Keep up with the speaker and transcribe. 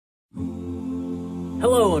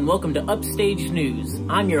Hello and welcome to UpStaged News.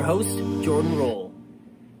 I'm your host, Jordan Roll.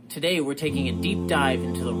 Today we're taking a deep dive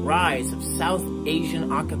into the rise of South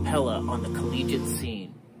Asian a cappella on the collegiate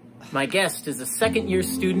scene. My guest is a second-year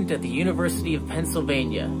student at the University of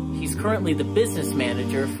Pennsylvania. He's currently the business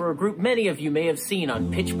manager for a group many of you may have seen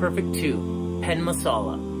on Pitch Perfect 2, Penn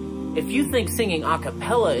Masala. If you think singing a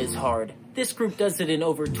cappella is hard, this group does it in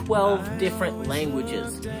over 12 different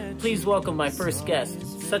languages. Please welcome my first guest,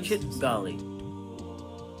 Sachit Gali.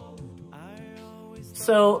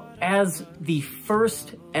 So, as the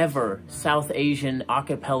first ever South Asian a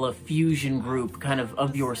cappella fusion group, kind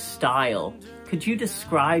of your style, could you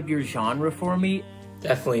describe your genre for me?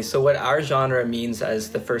 Definitely. So what our genre means as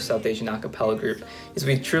the first South Asian a cappella group is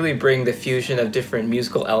we truly bring the fusion of different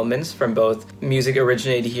musical elements from both music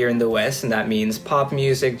originated here in the West, and that means pop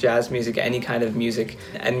music, jazz music, any kind of music,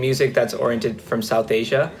 and music that's oriented from South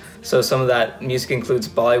Asia. So some of that music includes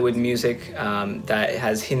Bollywood music that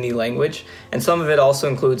has Hindi language, and some of it also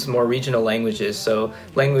includes more regional languages, so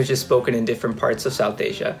languages spoken in different parts of South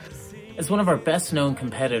Asia. As one of our best-known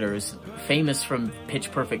competitors, famous from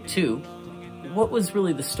Pitch Perfect 2, what was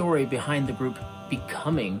really the story behind the group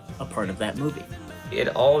becoming a part of that movie? It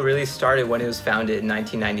all really started when it was founded in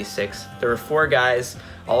 1996. There were 4 guys,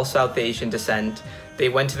 all South Asian descent. They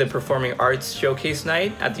went to the Performing Arts Showcase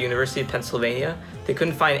Night at the University of Pennsylvania. They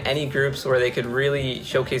couldn't find any groups where they could really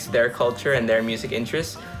showcase their culture and their music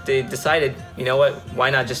interests. They decided, you know what,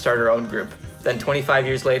 why not just start our own group? Then 25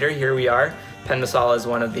 years later, here we are. Penn Masala is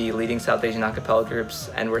one of the leading South Asian a cappella groups,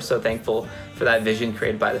 and we're so thankful for that vision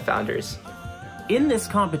created by the founders. In this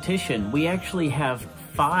competition, we actually have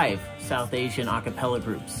 5 South Asian a cappella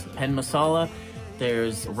groups. Penn Masala,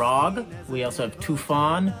 there's Raga, we also have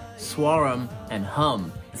Tufan, Swaram, and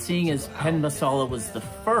Hum. Seeing as Penn Masala was the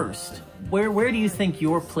first, where do you think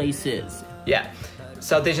your place is? Yeah,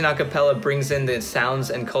 South Asian a cappella brings in the sounds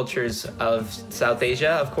and cultures of South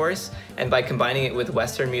Asia, of course, and by combining it with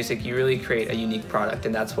Western music, you really create a unique product,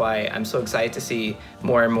 and that's why I'm so excited to see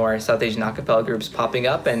more and more South Asian a cappella groups popping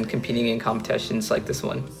up and competing in competitions like this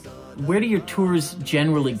one. Where do your tours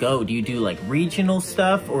generally go? Do you do like regional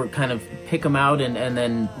stuff, or kind of pick them out and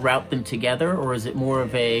then route them together, or is it more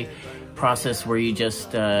of a process where you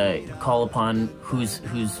just call upon who's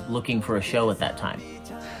looking for a show at that time?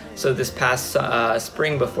 So this past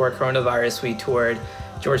spring before coronavirus, we toured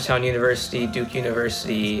Georgetown University, Duke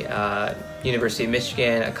University, University of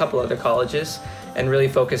Michigan, a couple other colleges, and really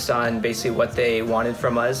focused on basically what they wanted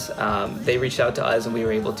from us. They reached out to us and we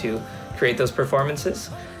were able to create those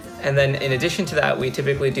performances. And then in addition to that, we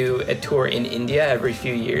typically do a tour in India every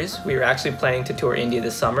few years. We were actually planning to tour India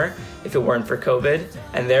this summer if it weren't for COVID.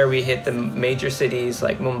 And there we hit the major cities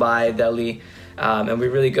like Mumbai, Delhi, and we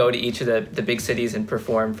really go to each of the big cities and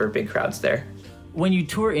perform for big crowds there. When you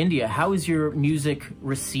tour India, how is your music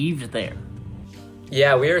received there?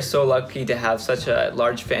 Yeah, we are so lucky to have such a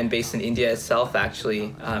large fan base in India itself,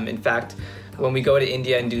 actually. In fact, when we go to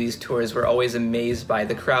India and do these tours, we're always amazed by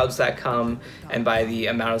the crowds that come and by the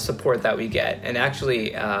amount of support that we get. And actually,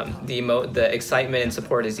 the excitement and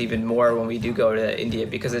support is even more when we do go to India,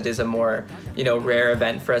 because it is a more, rare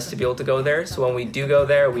event for us to be able to go there. So when we do go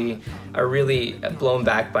there, we are really blown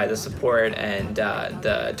back by the support and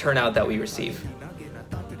the turnout that we receive.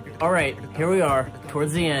 All right, here we are,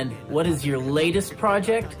 towards the end. What is your latest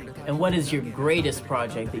project, and what is your greatest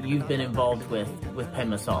project that you've been involved with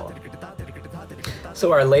Penn Masala?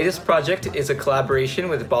 So our latest project is a collaboration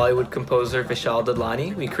with Bollywood composer Vishal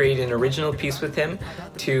Dadlani. We created an original piece with him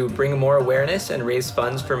to bring more awareness and raise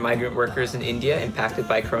funds for migrant workers in India impacted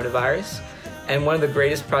by coronavirus. And one of the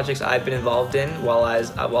greatest projects I've been involved in while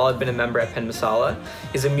I've been a member at Penn Masala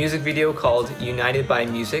is a music video called United by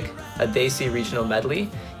Music, a Desi regional medley.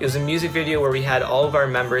 It was a music video where we had all of our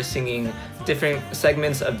members singing different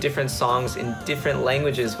segments of different songs in different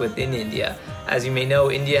languages within India. As you may know,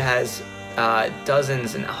 India has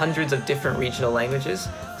dozens and hundreds of different regional languages.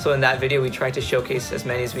 So in that video, we tried to showcase as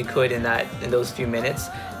many as we could in those few minutes.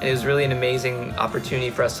 And it was really an amazing opportunity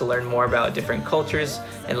for us to learn more about different cultures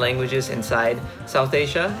and languages inside South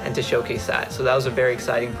Asia and to showcase that. So that was a very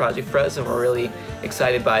exciting project for us, and we're really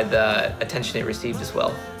excited by the attention it received as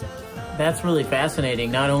well. That's really fascinating.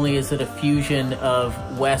 Not only is it a fusion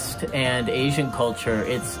of West and Asian culture,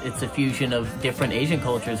 it's a fusion of different Asian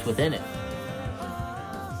cultures within it.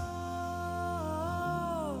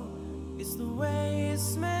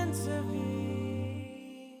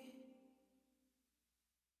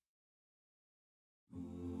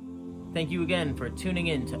 Thank you again for tuning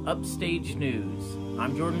in to UpStaged News.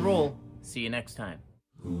 I'm Jordan Roll. See you next time.